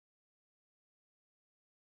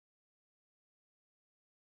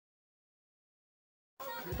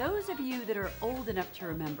For those of you that are old enough to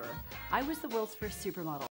remember, I was the world's first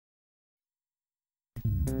supermodel.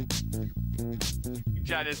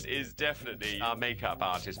 Janice is definitely our makeup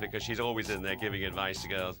artist because she's always in there giving advice to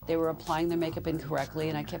girls. They were applying their makeup incorrectly,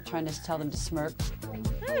 and I kept trying to tell them to smirk.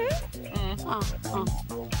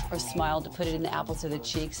 Or smile to put it in the apples of their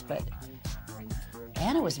cheeks, but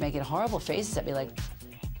Anna was making horrible faces at me like,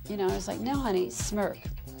 you know, I was like, no, honey, smirk.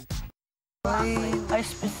 I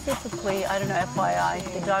specifically, I don't know, FYI,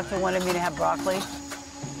 the doctor wanted me to have broccoli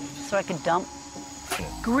so I could dump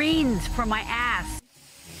greens from my ass.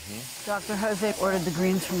 Dr. Jose ordered the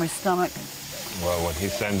greens from my stomach. Well, when he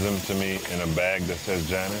sends them to me in a bag that says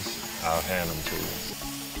Janice, I'll hand them to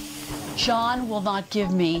you. John will not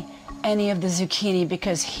give me any of the zucchini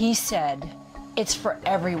because he said it's for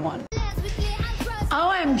everyone.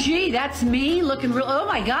 OMG, that's me looking real, oh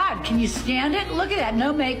my God, can you stand it? Look at that,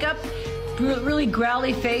 no makeup, really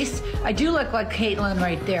growly face. I do look like Caitlin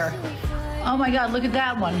right there. Oh my God, look at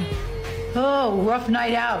that one. Oh, rough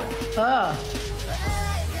night out. Oh.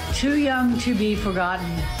 Too young to be forgotten.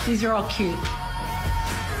 These are all cute.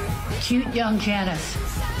 Cute young Janice.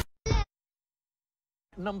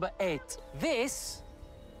 Number 8. This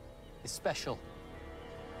is special.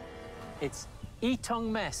 It's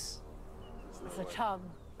e-tongue mess. It's a tongue.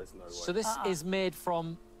 So this is made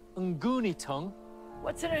from nguni tongue.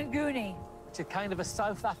 What's an nguni? Which is kind of a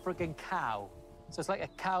South African cow. So it's like a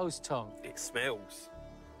cow's tongue. It smells.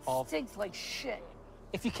 Stinks like shit.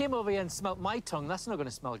 If you came over here and smelt my tongue, that's not going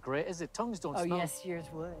to smell great, is it? Tongues don't smell. Oh, yes, yours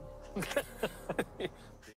would.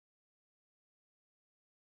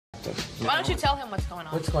 Why don't you tell him what's going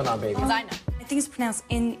on? What's going on, baby? Because I know. I think it's pronounced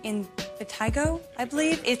in Vitigo, I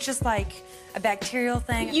believe. It's just like a bacterial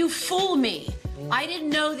thing. You fool me. I didn't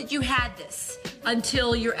know that you had this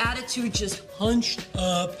until your attitude just hunched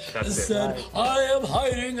up and said, right. I am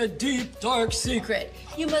hiding a deep, dark secret.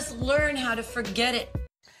 You must learn how to forget it.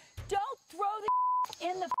 Don't throw the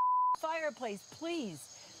in the fireplace, please.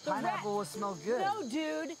 The Pineapple will smell good. No,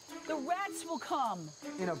 dude. The rats will come.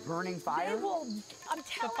 In a burning fire? They will. I'm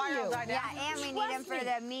telling you. Yeah, and we need them for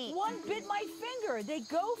the meat. One bit my finger. They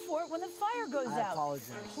go for it when the fire goes out. I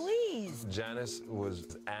apologize. Please. Janice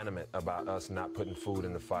was adamant about us not putting food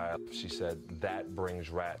in the fire. She said that brings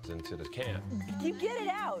rats into the camp. You get it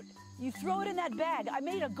out. You throw it in that bag. I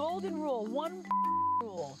made a golden rule. One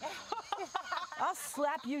rule. I'll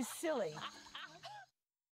slap you silly.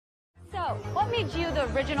 So, what made you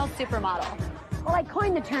the original supermodel? Well, I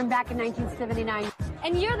coined the term back in 1979.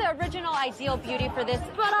 And you're the original ideal beauty for this.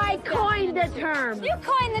 But I coined the term. You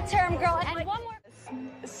coined the term, girl. And one more.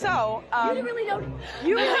 So, you really don't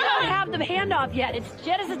have the handoff yet. It's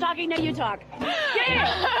Janice is talking, now you talk. Give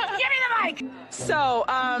me the mic. So,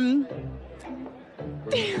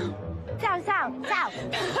 South.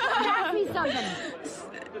 Ask me something.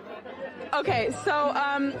 Okay, so,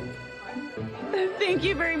 thank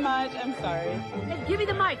you very much. I'm sorry. Hey, give me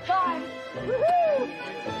the mic. Bye. Woohoo!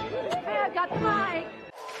 Hey, I got the mic.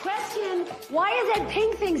 Question, why is that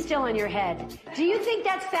pink thing still on your head? Do you think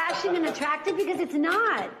that's fashion and attractive? Because it's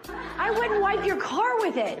not. I wouldn't wipe your car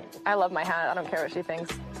with it. I love my hat. I don't care what she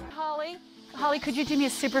thinks. Holly, could you do me a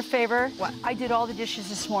super favor? What? I did all the dishes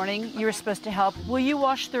this morning. You were supposed to help. Will you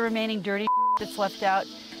wash the remaining dirty that's left out?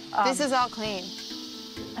 This is all clean.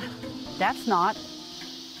 That's not.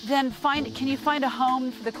 Then can you find a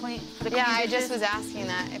home for the clean dishes? I just was asking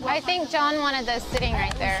that. I think John wanted those sitting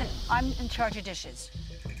right there. Listen, I'm in charge of dishes.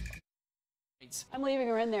 I'm leaving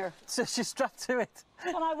her in there. So she's strapped to it.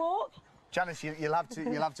 Can I walk? Janice, you'll have to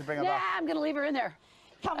bring her back. I'm going to leave her in there.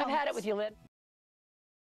 I've had it with you, Lynn.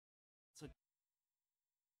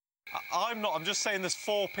 I'm not. I'm just saying there's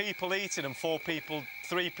 4 people eating and 3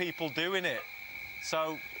 people doing it.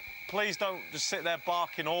 So please don't just sit there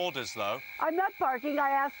barking orders, though. I'm not barking.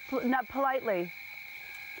 I asked not politely.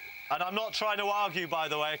 And I'm not trying to argue, by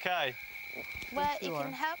the way, okay? But you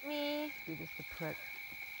can help me. You're just a prick.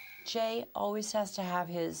 Jay always has to have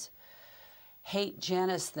his hate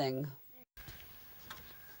Janice thing.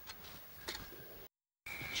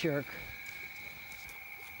 Jerk.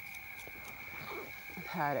 I've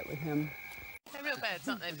had it with him. They're real beds,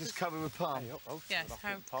 aren't they? Just covered with palm. Yes,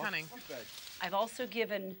 how cunning. I've also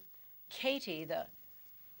given Katie the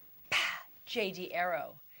JD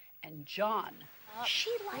arrow, and John.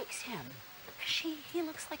 She likes him. He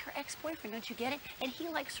looks like her ex-boyfriend, don't you get it? And he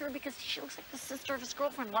likes her because she looks like the sister of his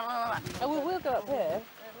girlfriend. Blah, blah, blah. Oh, well, we'll go up here.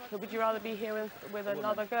 But would you rather be here with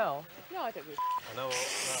another girl? No, I don't. I know what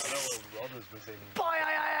Rodders was in.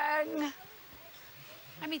 Boing!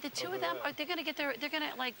 I mean, the two of them, they're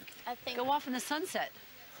gonna like go off in the sunset.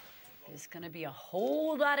 There's gonna be a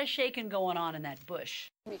whole lot of shaking going on in that bush.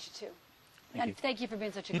 Meet you too. And thank you for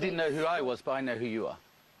being such a You great didn't know who I sport. was, but I know who you are.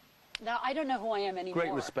 Now, I don't know who I am anymore.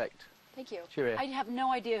 Great respect. Thank you. Cheerio. I have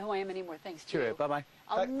no idea who I am anymore, thanks to Cheerio. you. Bye-bye.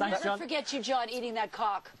 I'll Thanks, never John. forget you, John, eating that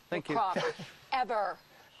cock. Thank or you. Crock. Ever.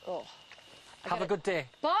 Oh. Have a good day.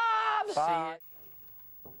 Bob! Bye.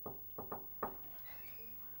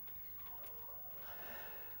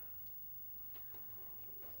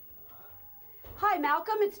 Hi,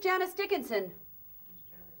 Malcolm. It's Janice Dickinson.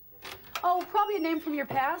 Oh, probably a name from your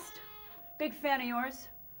past. Big fan of yours.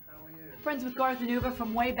 How are you? Friends with Garth Anuva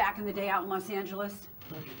from way back in the day out in Los Angeles.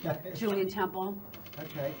 Julian Temple.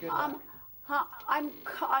 Okay, good. I'm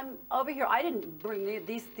over here. I didn't bring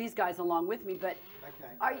these guys along with me, but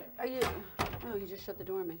Okay. are you? Oh, you just shut the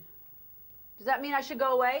door on me. Does that mean I should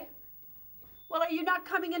go away? Well, are you not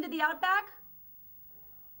coming into the Outback?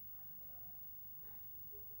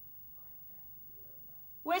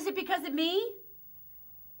 Was it because of me?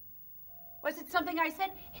 Was it something I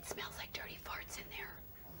said? It smells like dirty farts in there.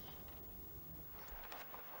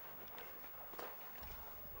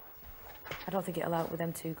 I don't think it allowed with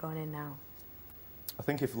them two going in now. I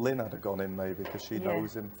think if Lynn had gone in maybe, because she Yeah.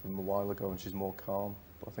 knows him from a while ago and she's more calm.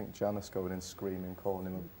 But I think Janice going in screaming, calling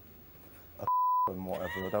him a and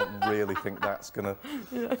whatever, I don't really think that's gonna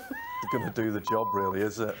do the job, really,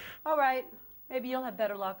 is it? All right. Maybe you'll have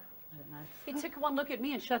better luck. I don't know. He took one look at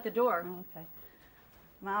me and shut the door. Oh, okay.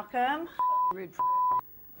 Malcolm. Rude.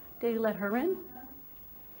 Did he let her in?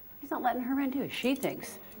 He's not letting her in, too. She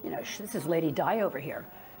thinks, you know, this is Lady Di over here.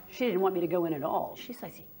 She didn't want me to go in at all. She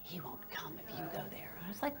says, he won't come if you go there. I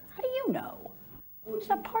was like, how do you know? He's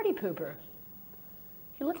a party pooper.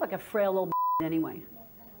 He looked like a frail old anyway.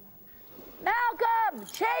 Malcolm,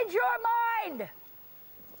 change your mind.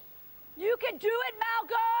 You can do it,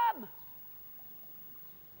 Malcolm.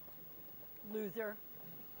 Loser.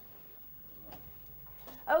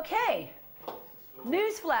 Okay.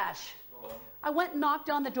 Newsflash. I went and knocked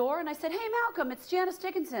on the door and I said, hey, Malcolm, it's Janice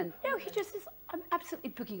Dickinson. No, he just says, I'm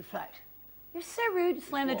absolutely booking a flight. You're so rude to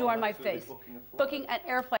slam the door in my face. Booking an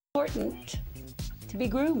air flight. Important to be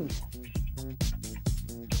groomed.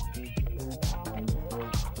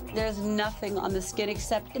 There's nothing on the skin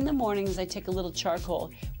except in the mornings I take a little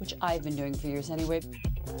charcoal, which I've been doing for years anyway.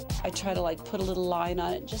 I try to like put a little line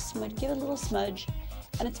on it, just smudge, give it a little smudge.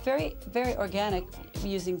 And it's very, very organic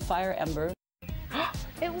using fire ember.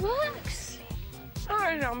 It works. Oh,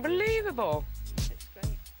 it's unbelievable. It's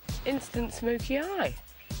great. Instant smoky eye.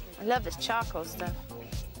 I love this charcoal stuff.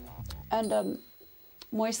 And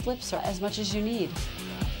moist lips are as much as you need.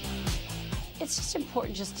 It's just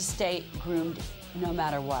important just to stay groomed no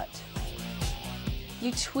matter what.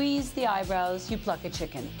 You tweeze the eyebrows, you pluck a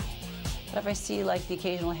chicken. But if I see like the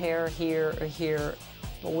occasional hair here or here,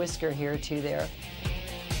 a whisker here or two there,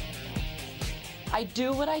 I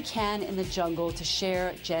do what I can in the jungle to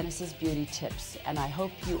share Janice's beauty tips, and I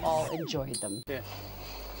hope you all enjoyed them. Yeah.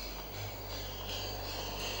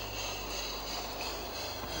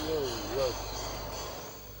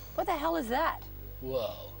 What the hell is that?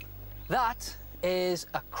 Whoa. That is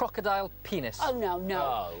a crocodile penis. Oh, no, no.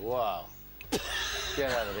 Oh, wow.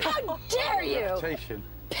 Get out of here. How dare you? Reputation.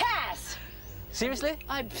 Pass! Seriously?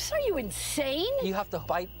 Are you insane? You have to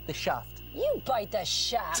bite the shaft. You bite the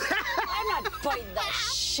shaft. I'm not biting the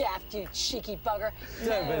shaft, you cheeky bugger.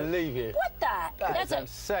 Don't believe you. What the? That's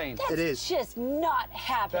insane. That's It is. just not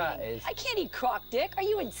happening. That is. I can't eat crock dick. Are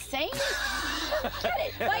you insane? Get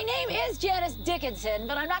it? My name is Janice Dickinson,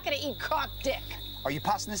 but I'm not going to eat crock dick. Are you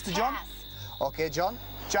passing this to John? Pass. Okay, John.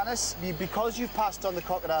 Janice, because you've passed on the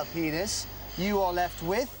crocodile penis, you are left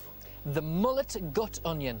with... The mullet gut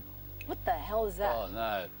onion. What the hell is that? Oh,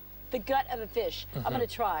 no. The gut of a fish. I'm going to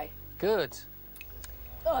try. Good.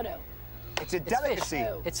 Oh, no. It's a delicacy. Fish.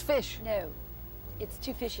 No. It's fish. No. It's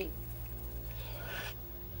too fishy.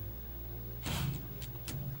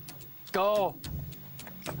 Go.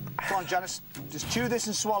 Come on, Janice. Just chew this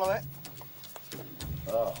and swallow it.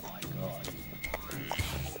 Oh, my God.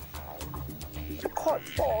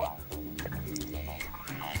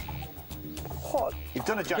 You've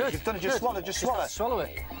done it, Janice. Good. You've done it. Just Good. swallow it. Just swallow it. Swallow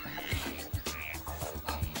it.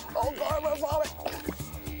 Oh, God, I'm gonna vomit.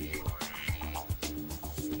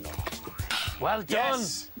 Well done.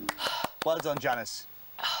 Yes. Well done, Janice.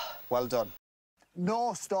 Well done.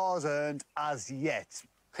 No stars earned as yet.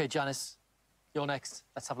 Okay, Janice, you're next.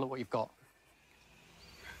 Let's have a look what you've got.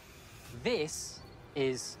 This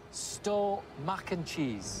is Stowe mac and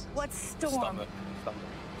cheese. What's storm?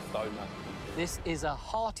 Stomach. This is a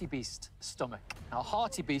hartebeest stomach. Now, a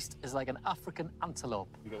hartebeest is like an African antelope.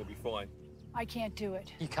 You're going to be fine. I can't do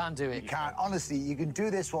it. You can do it. You can't. Honestly, you can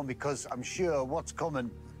do this one because I'm sure what's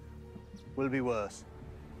coming will be worse.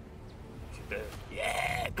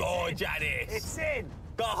 Yeah, go on, Janice. It's in.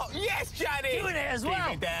 Go on. Yes, Janice. Doing it as well.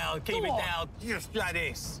 Keep it down. Keep it down. Yes,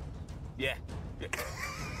 Janice. Yeah.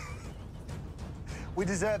 We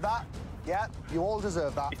deserve that. Yeah, you all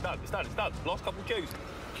deserve that. It's done. It's done. It's done. Last couple of cues.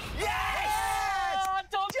 Yes! Oh,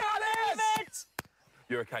 don't believe it!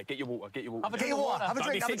 You're okay. Get your water. Get your water. Have a drink of water. Have a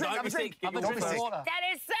drink. Have a drink. Have a drink. Have a drink of water. That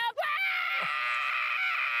is so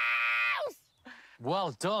gross!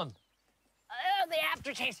 Well done. Oh, the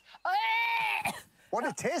aftertaste. What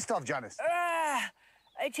did it taste of, Janice?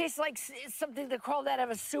 It tastes like something that crawled out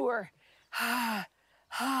of a sewer.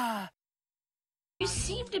 You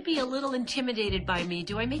seem to be a little intimidated by me.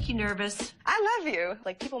 Do I make you nervous? I love you.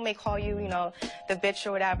 Like, people may call you, you know, the bitch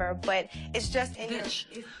or whatever, but it's just in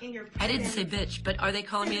your I didn't say bitch, but are they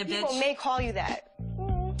calling me a bitch? People may call you that.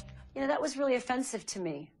 You know, that was really offensive to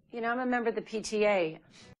me. You know, I'm a member of the PTA.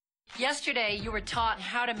 Yesterday, you were taught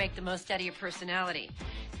how to make the most out of your personality.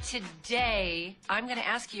 Today, I'm going to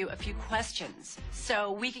ask you a few questions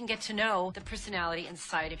so we can get to know the personality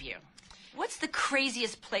inside of you. What's the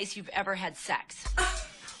craziest place you've ever had sex?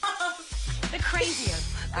 The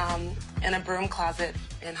craziest. In a broom closet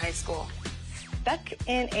in high school. Stuck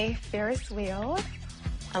in a Ferris wheel.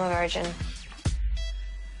 I'm a virgin.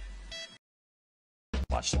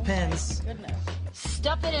 Watch the pins.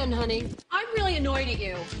 Stuff it in, honey. I'm really annoyed at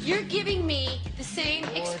you. You're giving me the same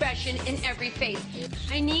expression in every face.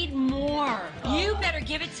 I need more. You better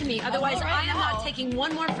give it to me, otherwise I am not taking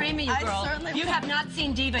one more frame of you, girl. You have not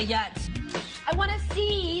seen Diva yet. I want to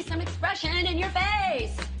see some expression in your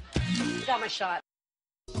face. Got my shot.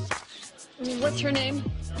 What's her name?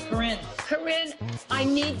 Corinne. Corinne, I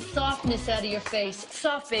need softness out of your face.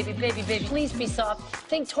 Soft, baby, baby, baby. Please be soft.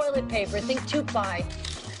 Think toilet paper. Think 2-ply.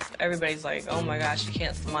 Everybody's like, oh my gosh, you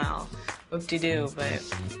can't smile. Whoop-de-doo, but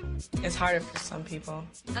it's harder for some people.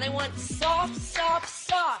 And I want soft, soft,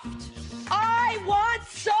 soft. I want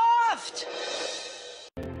soft!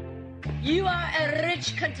 You are a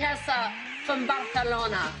rich Contessa from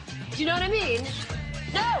Barcelona. Do you know what I mean?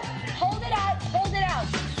 No! Hold it out, hold it out.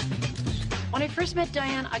 When I first met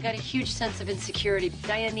Diane, I got a huge sense of insecurity.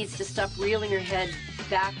 Diane needs to stop reeling her head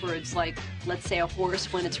backwards, like, let's say, a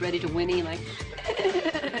horse when it's ready to whinny, like,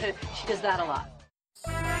 she does that a lot.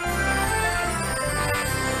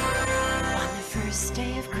 On the first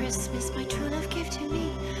day of Christmas, my true love gave to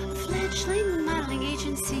me a fledgling modeling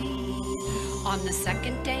agency. On the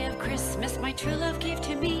second day of Christmas, my true love gave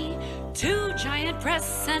to me 2 giant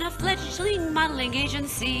breasts and a fledgling modeling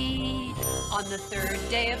agency. On the third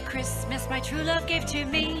day of Christmas, my true love gave to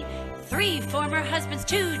me 3 former husbands,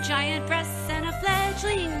 2 giant breasts, and a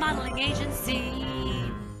fledgling modeling agency.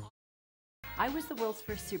 I was the world's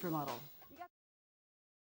first supermodel.